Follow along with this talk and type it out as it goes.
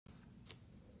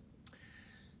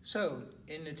So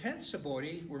in the 10th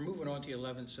Suburi, we're moving on to the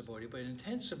 11th Suburi, but in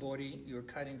 10th Suburi, you're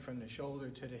cutting from the shoulder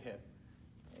to the hip.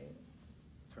 Okay?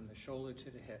 From the shoulder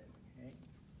to the hip. Okay?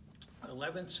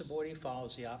 11th Suburi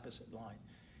follows the opposite line,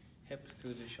 hip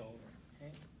through the shoulder.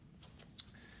 Okay?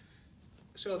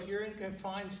 So if you're in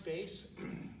confined space,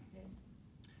 okay,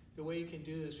 the way you can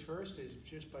do this first is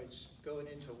just by going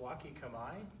into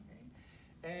Aikikai. Okay?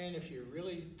 And if you're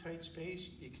really tight space,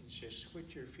 you can just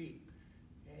switch your feet.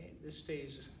 Okay? This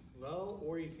stays low,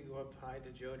 or you can go up high to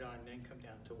Jodan and then come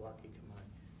down to Aikikai.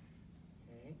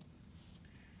 Okay?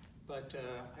 But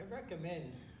I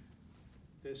recommend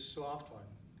this soft one,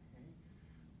 okay,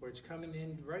 where it's coming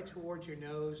in right towards your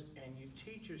nose, and you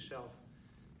teach yourself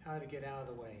how to get out of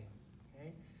the way.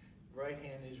 Okay? Right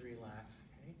hand is relaxed.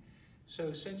 Okay?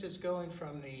 So since it's going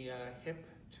from the hip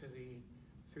to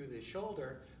through the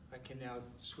shoulder, I can now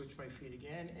switch my feet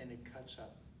again, and it cuts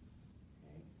up.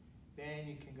 Okay? Then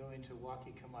you can go into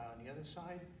Aikikai on the other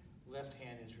side. Left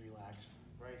hand is relaxed.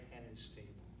 Right hand is stable.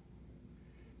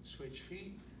 Switch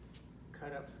feet,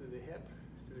 cut up through the hip,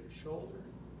 through the shoulder,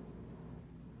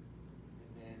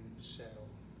 and then settle.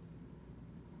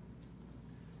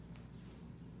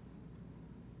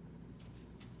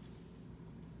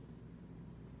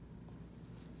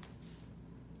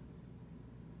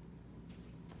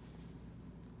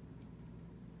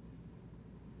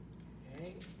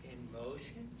 Okay, in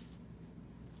motion.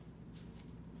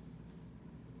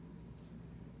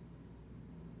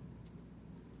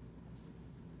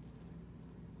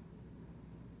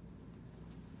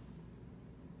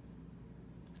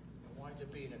 Winds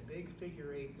up being a big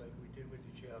figure 8 like we did with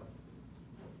the Joe.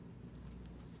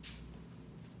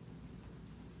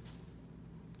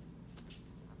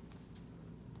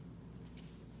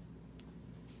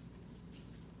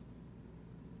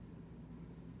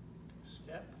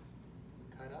 Step,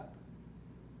 cut up,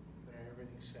 let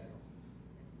everything settle.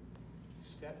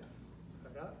 Step,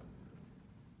 cut up,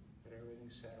 let everything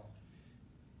settle.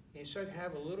 And you start to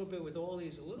have a little bit with all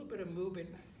these, a little bit of movement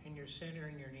in your center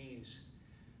and your knees.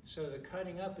 So the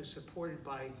cutting up is supported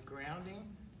by grounding,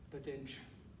 but then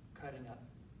cutting up.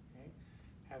 Okay?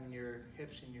 Having your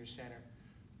hips in your center,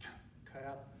 cut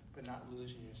up, but not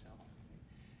losing yourself.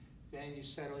 Okay? Then you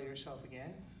settle yourself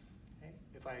again. Okay?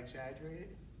 If I exaggerate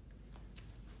it,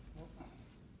 well,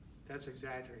 that's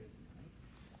exaggerated, right?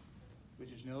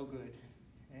 Which is no good.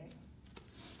 Okay?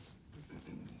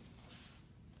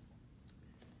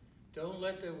 Don't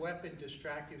let the weapon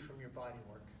distract you from your body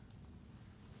work.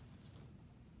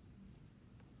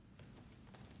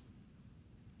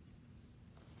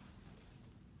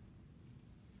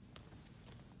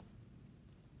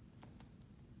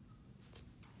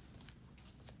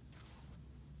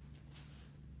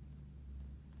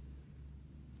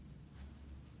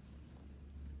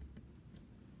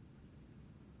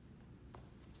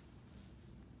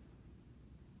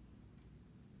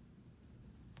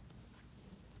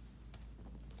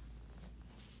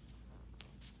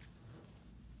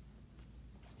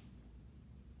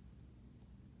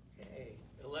 Okay,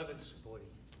 11th Suburi.